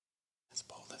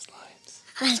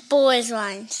As bold as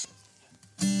lions.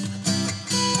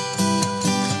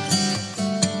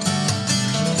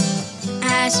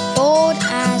 As bold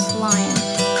as lions.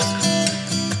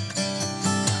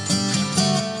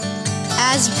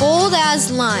 As bold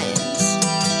as lions.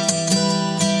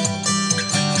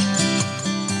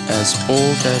 As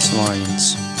bold as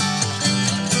lions.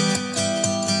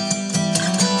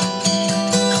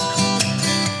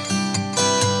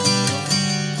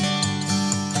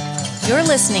 You're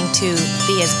listening to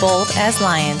the As Bold as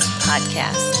Lions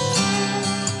podcast.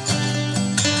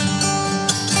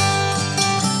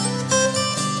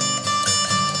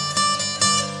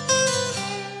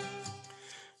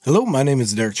 Hello, my name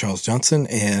is Derek Charles Johnson,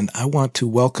 and I want to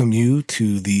welcome you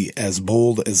to the As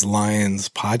Bold as Lions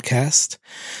podcast.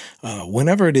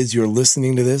 Whenever it is you're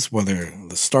listening to this, whether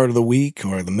the start of the week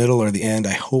or the middle or the end,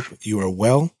 I hope you are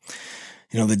well.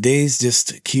 You know, the days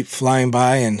just keep flying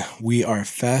by, and we are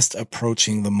fast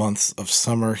approaching the months of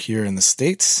summer here in the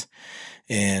States.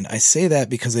 And I say that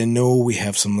because I know we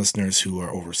have some listeners who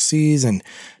are overseas, and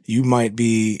you might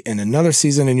be in another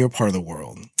season in your part of the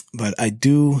world. But I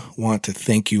do want to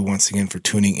thank you once again for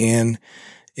tuning in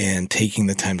and taking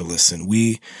the time to listen.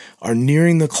 We are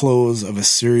nearing the close of a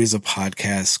series of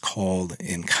podcasts called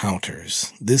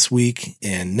Encounters. This week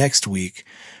and next week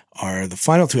are the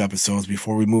final two episodes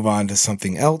before we move on to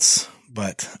something else.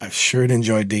 But I've sure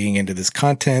enjoyed digging into this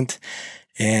content,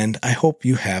 and I hope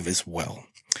you have as well.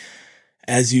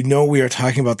 As you know, we are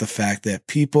talking about the fact that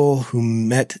people who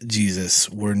met Jesus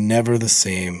were never the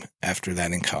same after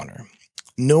that encounter.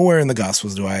 Nowhere in the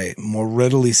Gospels do I more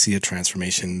readily see a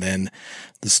transformation than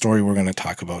the story we're going to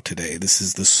talk about today. This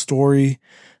is the story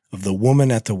of the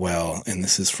woman at the well, and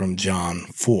this is from John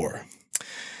 4.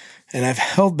 And I've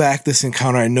held back this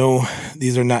encounter. I know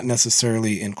these are not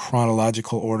necessarily in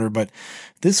chronological order, but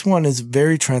this one is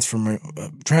very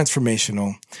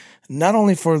transformational, not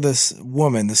only for this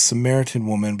woman, this Samaritan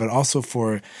woman, but also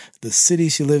for the city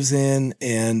she lives in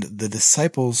and the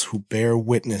disciples who bear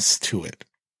witness to it.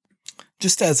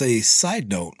 Just as a side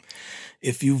note,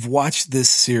 if you've watched this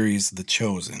series, The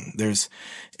Chosen, there's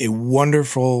a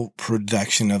wonderful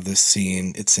production of this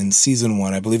scene. It's in season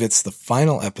 1. I believe it's the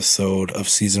final episode of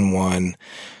season 1,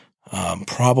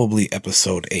 probably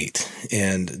episode 8.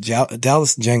 And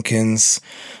Dallas Jenkins,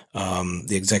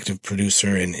 the executive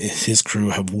producer, and his crew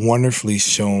have wonderfully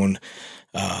shown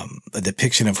a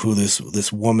depiction of who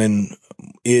this woman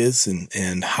is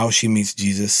and how she meets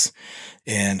Jesus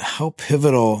and how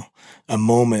pivotal a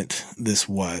moment this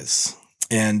was.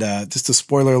 And just a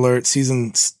spoiler alert,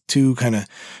 season 2 kind of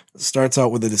starts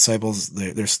out with the disciples.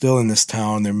 They're still in this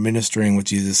town. They're ministering with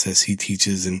Jesus as he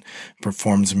teaches and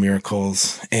performs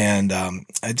miracles. And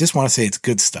I just want to say it's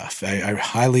good stuff. I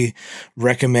highly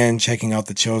recommend checking out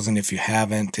The Chosen if you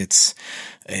haven't. It's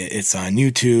on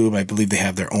YouTube. I believe they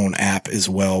have their own app as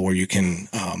well where you can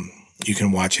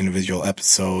watch individual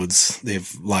episodes.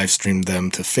 They've live streamed them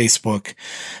to Facebook.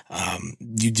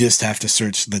 You just have to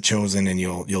search The Chosen and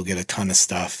you'll get a ton of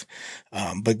stuff.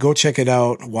 But go check it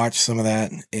out, watch some of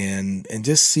that and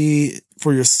just see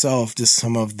for yourself just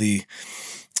some of the,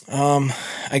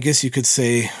 I guess you could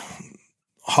say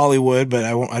Hollywood, but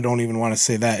I don't even want to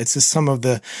say that. It's just some of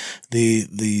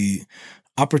the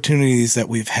opportunities that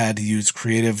we've had to use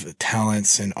creative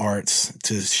talents and arts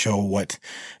to show what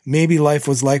maybe life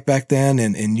was like back then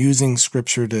and using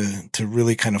scripture to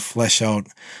really kind of flesh out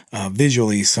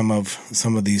visually some of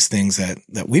these things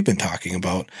that we've been talking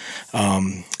about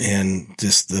and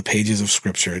just the pages of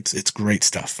scripture. It's great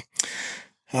stuff.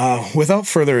 Without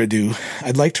further ado,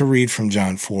 I'd like to read from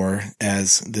John 4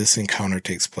 as this encounter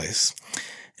takes place.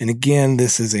 And again,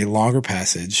 this is a longer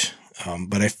passage,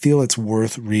 but I feel it's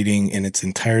worth reading in its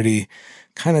entirety,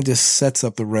 kind of just sets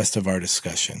up the rest of our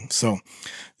discussion. So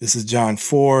this is John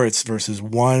 4. It's verses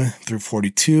 1 through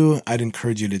 42. I'd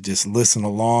encourage you to just listen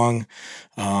along.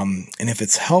 And if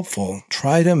it's helpful,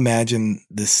 try to imagine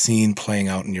this scene playing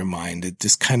out in your mind.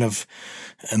 Just kind of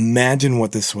imagine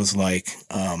what this was like.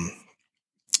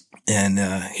 And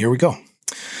here we go.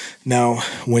 Now,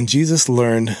 when Jesus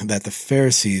learned that the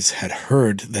Pharisees had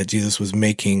heard that Jesus was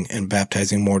making and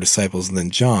baptizing more disciples than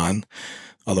John,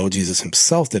 although Jesus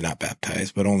himself did not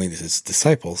baptize, but only his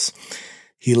disciples,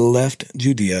 he left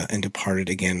Judea and departed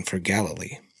again for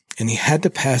Galilee. And he had to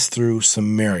pass through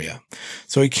Samaria.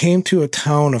 So he came to a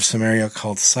town of Samaria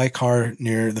called Sychar,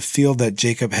 near the field that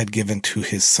Jacob had given to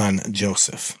his son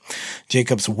Joseph.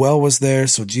 Jacob's well was there,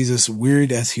 so Jesus,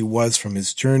 wearied as he was from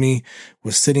his journey,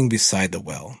 was sitting beside the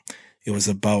well. It was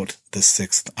about the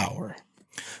 6th hour.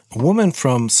 A woman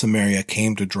from Samaria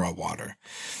came to draw water.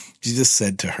 Jesus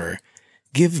said to her,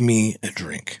 "Give me a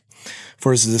drink."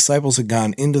 For his disciples had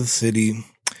gone into the city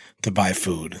to buy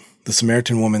food. The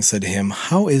Samaritan woman said to him,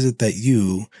 "How is it that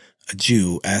you, a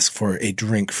Jew, ask for a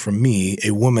drink from me,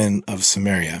 a woman of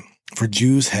Samaria?" For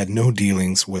Jews had no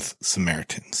dealings with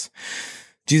Samaritans.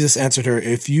 Jesus answered her,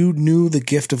 "If you knew the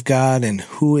gift of God and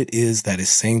who it is that is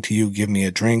saying to you, 'Give me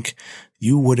a drink,'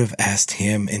 you would have asked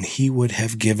him, and he would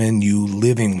have given you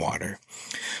living water."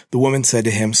 The woman said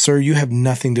to him, "Sir, you have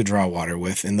nothing to draw water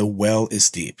with, and the well is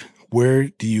deep. Where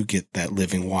do you get that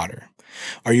living water?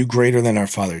 Are you greater than our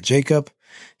father Jacob?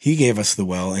 He gave us the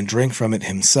well and drank from it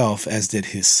himself, as did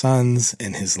his sons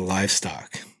and his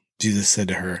livestock." Jesus said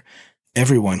to her,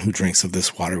 "Everyone who drinks of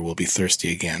this water will be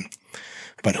thirsty again.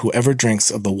 But whoever drinks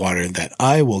of the water that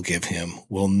I will give him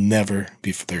will never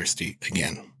be thirsty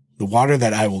again. The water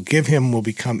that I will give him will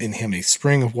become in him a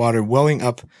spring of water welling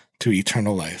up to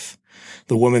eternal life."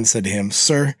 The woman said to him,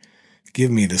 "Sir, give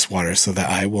me this water so that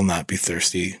I will not be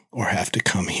thirsty or have to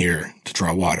come here to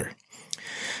draw water."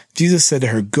 Jesus said to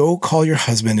her, "Go call your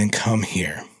husband and come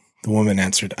here." The woman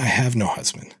answered, "I have no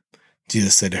husband."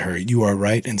 Jesus said to her, "You are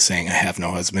right in saying, 'I have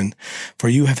no husband,' for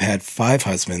you have had 5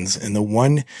 husbands, and the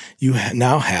one you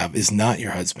now have is not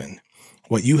your husband.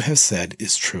 What you have said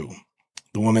is true."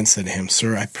 The woman said to him,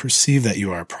 "Sir, I perceive that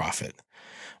you are a prophet.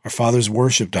 Our fathers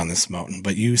worshipped on this mountain,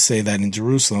 but you say that in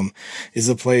Jerusalem is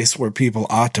a place where people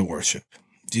ought to worship."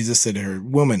 Jesus said to her,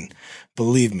 "Woman,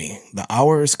 believe me, the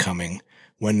hour is coming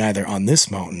when neither on this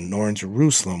mountain nor in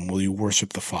Jerusalem will you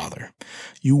worship the Father.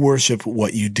 You worship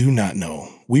what you do not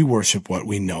know. We worship what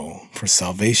we know, for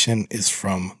salvation is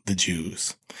from the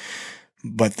Jews.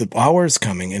 But the hour is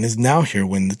coming and is now here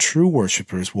when the true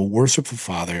worshipers will worship the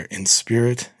Father in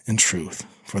spirit and truth,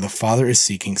 for the Father is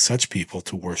seeking such people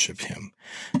to worship him.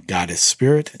 God is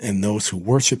spirit, and those who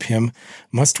worship him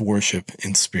must worship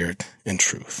in spirit and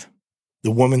truth."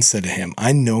 The woman said to him,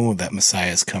 "I know that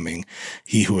Messiah is coming,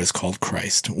 he who is called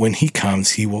Christ. When he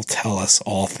comes, he will tell us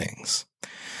all things."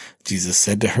 Jesus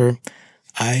said to her,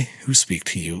 "I who speak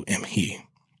to you am he."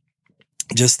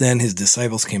 Just then his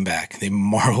disciples came back. They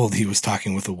marveled he was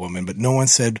talking with a woman, but no one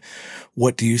said,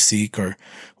 "What do you seek?" or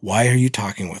 "Why are you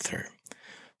talking with her?"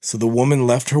 So the woman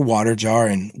left her water jar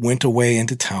and went away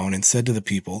into town and said to the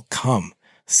people, "Come,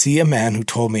 see a man who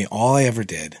told me all I ever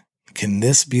did. Can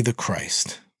this be the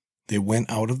Christ?" They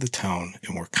went out of the town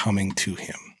and were coming to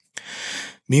him.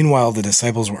 Meanwhile, the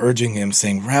disciples were urging him,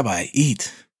 saying, "Rabbi,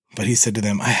 eat." But he said to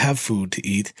them, "I have food to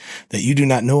eat that you do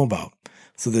not know about."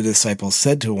 So the disciples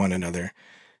said to one another,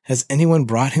 "Has anyone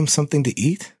brought him something to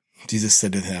eat?" Jesus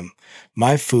said to them,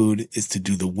 "My food is to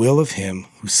do the will of him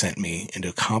who sent me and to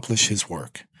accomplish his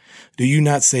work. Do you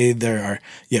not say there are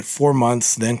yet 4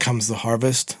 months, then comes the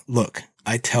harvest? Look,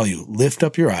 I tell you, lift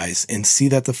up your eyes and see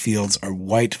that the fields are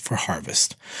white for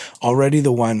harvest. Already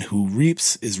the one who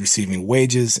reaps is receiving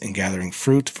wages and gathering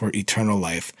fruit for eternal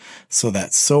life, so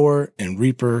that sower and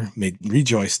reaper may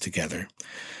rejoice together.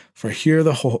 For here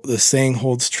the saying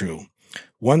holds true,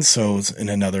 one sows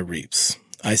and another reaps.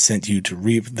 I sent you to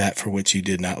reap that for which you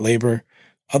did not labor.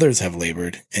 Others have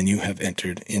labored, and you have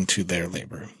entered into their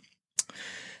labor."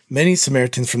 Many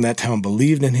Samaritans from that town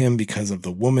believed in him because of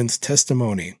the woman's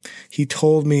testimony. "He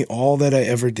told me all that I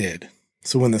ever did."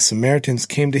 So when the Samaritans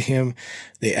came to him,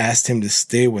 they asked him to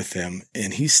stay with them,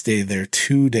 and he stayed there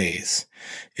 2 days.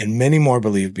 And many more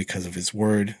believed because of his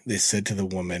word. They said to the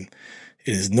woman,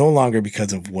 "It is no longer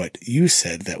because of what you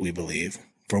said that we believe,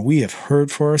 for we have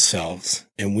heard for ourselves,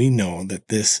 and we know that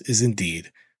this is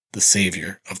indeed the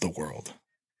Savior of the world."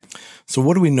 So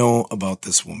what do we know about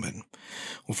this woman?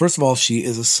 Well, first of all, she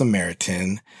is a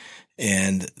Samaritan,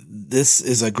 and this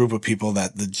is a group of people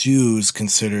that the Jews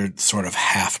considered sort of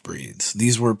half-breeds.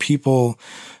 These were people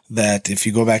that, if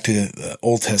you go back to the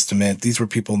Old Testament, these were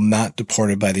people not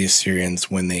deported by the Assyrians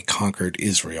when they conquered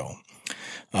Israel.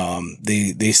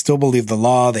 They still believed the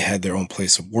law. They had their own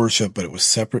place of worship, but it was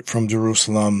separate from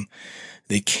Jerusalem.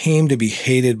 They came to be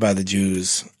hated by the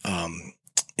Jews,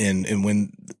 and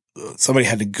when somebody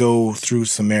had to go through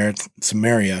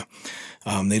Samaria,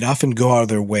 they'd often go out of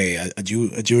their way. A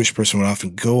Jewish person would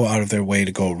often go out of their way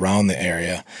to go around the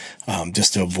area,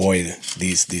 just to avoid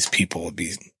these people. It'd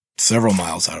be several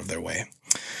miles out of their way.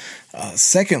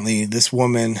 Secondly, this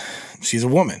woman, she's a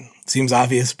woman. Seems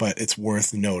obvious, but it's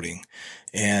worth noting.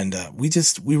 And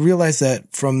we realize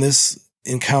that from this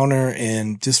encounter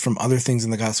and just from other things in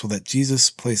the gospel that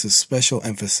Jesus places special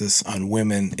emphasis on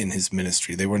women in his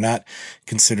ministry. They were not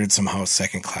considered somehow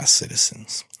second-class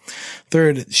citizens.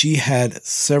 Third, she had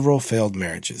several failed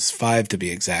marriages, 5 to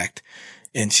be exact,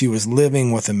 and she was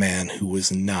living with a man who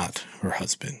was not her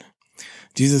husband.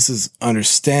 Jesus'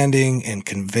 understanding and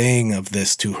conveying of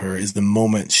this to her is the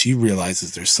moment she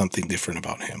realizes there's something different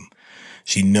about him.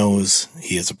 She knows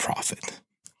he is a prophet.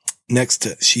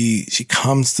 she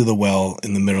comes to the well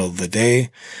in the middle of the day.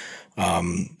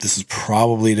 This is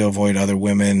probably to avoid other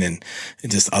women and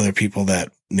just other people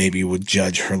that maybe would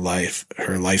judge her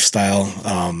lifestyle.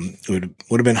 It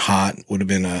would have been hot, would have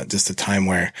been just a time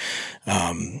where,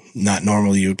 not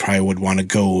normally you probably would want to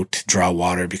go to draw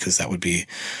water because that would be,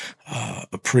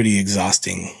 a pretty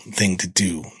exhausting thing to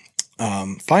do.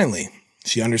 Finally,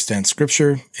 she understands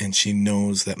scripture and she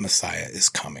knows that Messiah is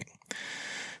coming.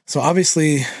 So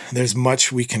obviously there's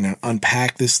much we can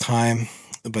unpack this time,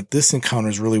 but this encounter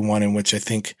is really one in which I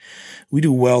think we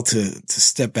do well to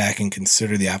step back and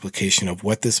consider the application of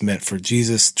what this meant for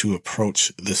Jesus to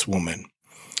approach this woman.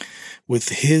 With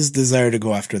his desire to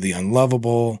go after the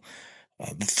unlovable,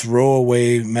 the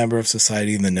throwaway member of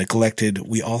society, and the neglected,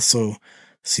 we also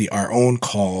see our own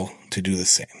call to do the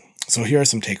same. So here are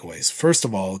some takeaways. First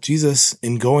of all, Jesus,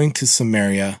 in going to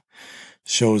Samaria,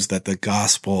 shows that the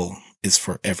gospel is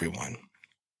for everyone.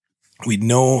 We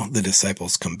know the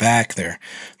disciples come back.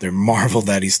 They're marveled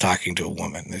that he's talking to a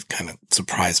woman. They're kind of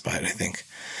surprised by it, I think.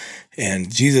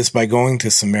 And Jesus, by going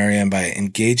to Samaria and by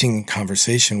engaging in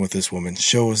conversation with this woman,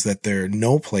 shows that there are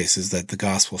no places that the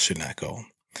gospel should not go.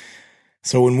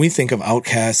 So when we think of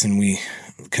outcasts and we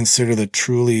consider the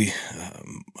truly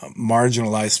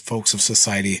marginalized folks of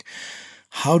society,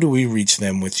 how do we reach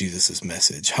them with Jesus'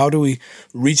 message? How do we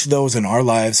reach those in our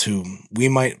lives who we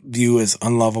might view as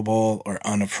unlovable or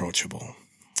unapproachable?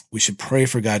 We should pray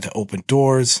for God to open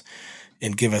doors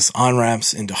and give us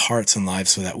on-ramps into hearts and lives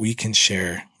so that we can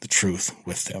share the truth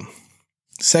with them.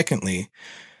 Secondly,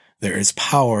 there is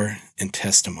power in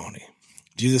testimony.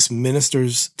 Jesus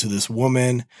ministers to this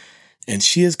woman, and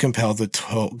she is compelled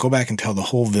to go back and tell the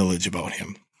whole village about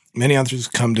him. Many others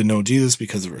come to know Jesus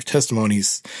because of her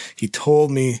testimonies. He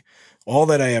told me all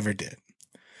that I ever did.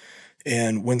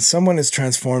 And when someone is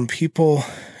transformed, people,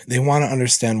 they want to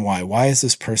understand why. Why is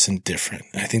this person different?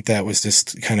 And I think that was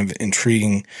just kind of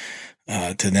intriguing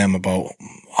to them about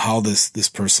how this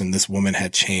woman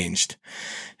had changed.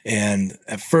 And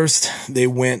at first they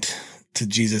went to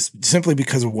Jesus simply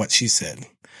because of what she said.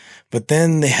 But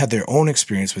then they had their own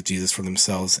experience with Jesus for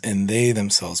themselves, and they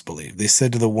themselves believed. They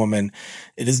said to the woman,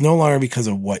 "It is no longer because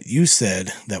of what you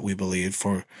said that we believe,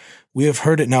 for we have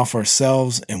heard it now for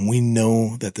ourselves, and we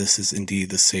know that this is indeed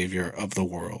the Savior of the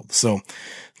world." So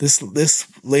this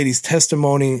lady's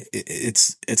testimony,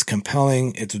 it's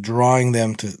compelling. It's drawing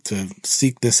them to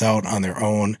seek this out on their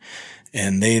own,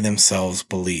 and they themselves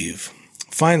believe.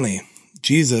 Finally,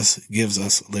 Jesus gives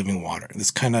us living water.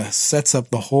 This kind of sets up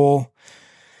the whole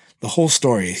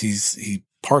story. He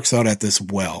parks out at this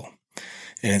well,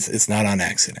 and it's not on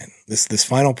accident. This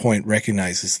final point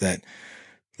recognizes that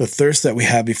the thirst that we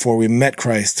have before we met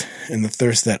Christ and the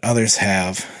thirst that others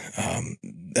have,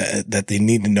 that they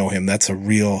need to know him, that's a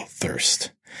real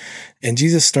thirst. And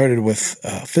Jesus started with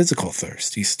physical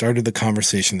thirst. He started the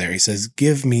conversation there. He says,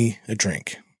 "Give me a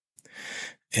drink."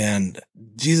 And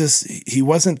Jesus, he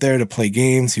wasn't there to play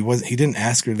games. He didn't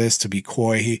ask her this to be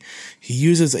coy. He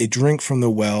uses a drink from the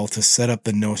well to set up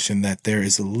the notion that there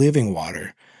is a living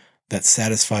water that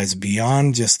satisfies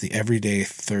beyond just the everyday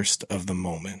thirst of the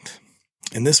moment.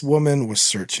 And this woman was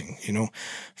searching,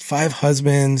 5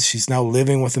 husbands. She's now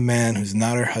living with a man who's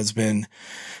not her husband.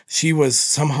 She was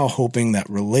somehow hoping that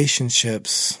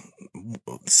relationships,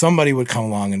 somebody would come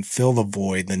along and fill the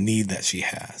void, the need that she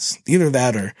has. Either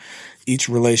that or each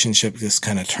relationship just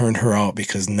kind of turned her out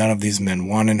because none of these men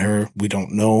wanted her. We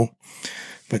don't know.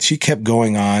 But she kept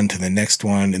going on to the next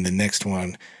one and the next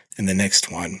one and the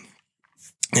next one.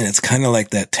 And it's kind of like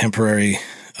that temporary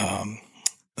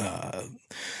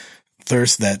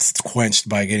thirst that's quenched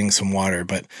by getting some water,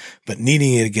 but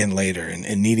needing it again later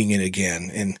and needing it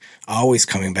again and always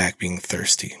coming back being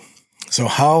thirsty. So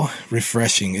how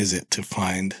refreshing is it to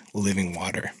find living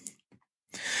water?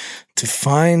 To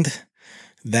find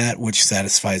that which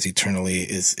satisfies eternally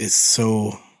is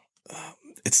so,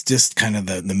 it's just kind of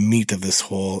the meat of this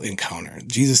whole encounter.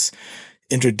 Jesus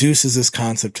introduces this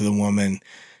concept to the woman.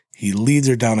 He leads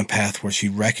her down a path where she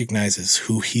recognizes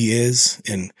who he is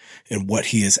and what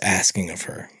he is asking of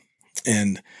her.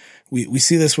 And we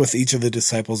see this with each of the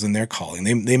disciples in their calling.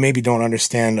 They maybe don't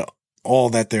understand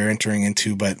all that they're entering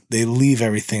into, but they leave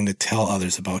everything to tell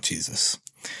others about Jesus.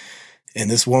 And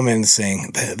this woman is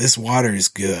saying, "This water is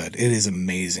good. It is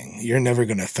amazing. You're never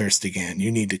going to thirst again.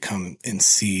 You need to come and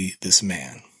see this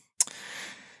man."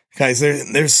 Guys,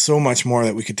 there's so much more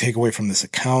that we could take away from this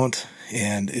account.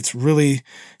 And it's really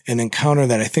an encounter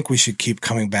that I think we should keep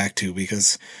coming back to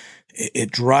because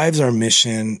it drives our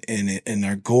mission and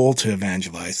our goal to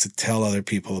evangelize, to tell other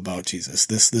people about Jesus.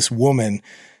 This woman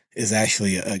is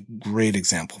actually a great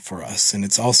example for us. And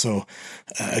it's also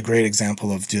a great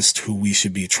example of just who we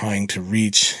should be trying to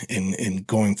reach in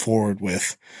going forward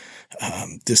with,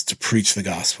 just to preach the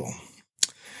gospel.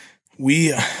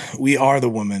 We are the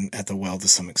woman at the well to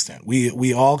some extent.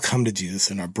 We all come to Jesus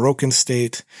in our broken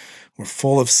state. We're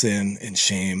full of sin and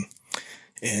shame.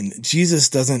 And Jesus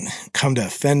doesn't come to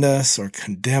offend us or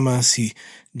condemn us. He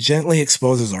gently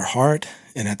exposes our heart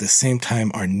and at the same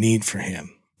time our need for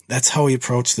him. That's how he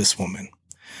approached this woman.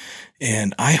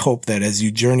 And I hope that as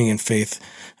you journey in faith,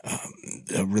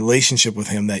 a relationship with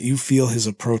him, that you feel his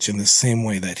approach in the same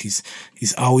way, that he's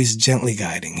always gently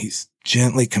guiding. He's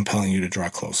gently compelling you to draw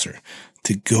closer,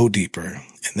 to go deeper,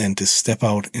 and then to step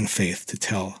out in faith to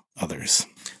tell others.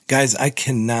 Guys, I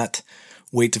cannot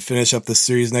wait to finish up this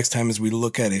series next time as we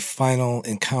look at a final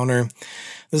encounter.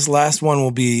 This last one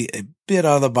will be a bit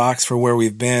out of the box for where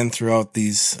we've been throughout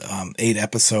these 8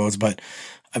 episodes, but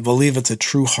I believe it's a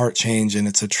true heart change and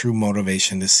it's a true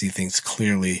motivation to see things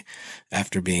clearly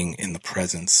after being in the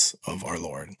presence of our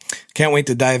Lord. Can't wait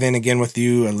to dive in again with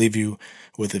you. I leave you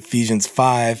with Ephesians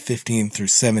 5:15 through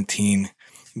 17.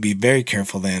 Be very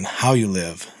careful then how you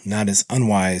live, not as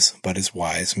unwise, but as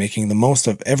wise, making the most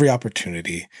of every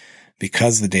opportunity,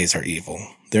 because the days are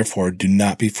evil. Therefore, do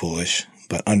not be foolish,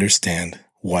 but understand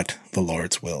what the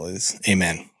Lord's will is.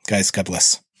 Amen. Guys, God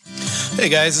bless. Hey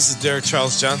guys, this is Derek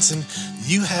Charles Johnson.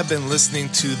 You have been listening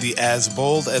to the As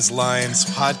Bold as Lions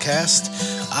podcast.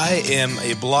 I am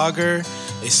a blogger,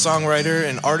 a songwriter,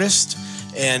 an artist.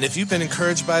 And if you've been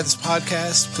encouraged by this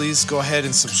podcast, please go ahead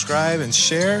and subscribe and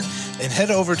share, and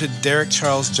head over to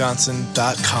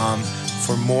DerekCharlesJohnson.com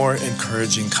for more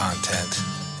encouraging content.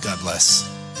 God bless.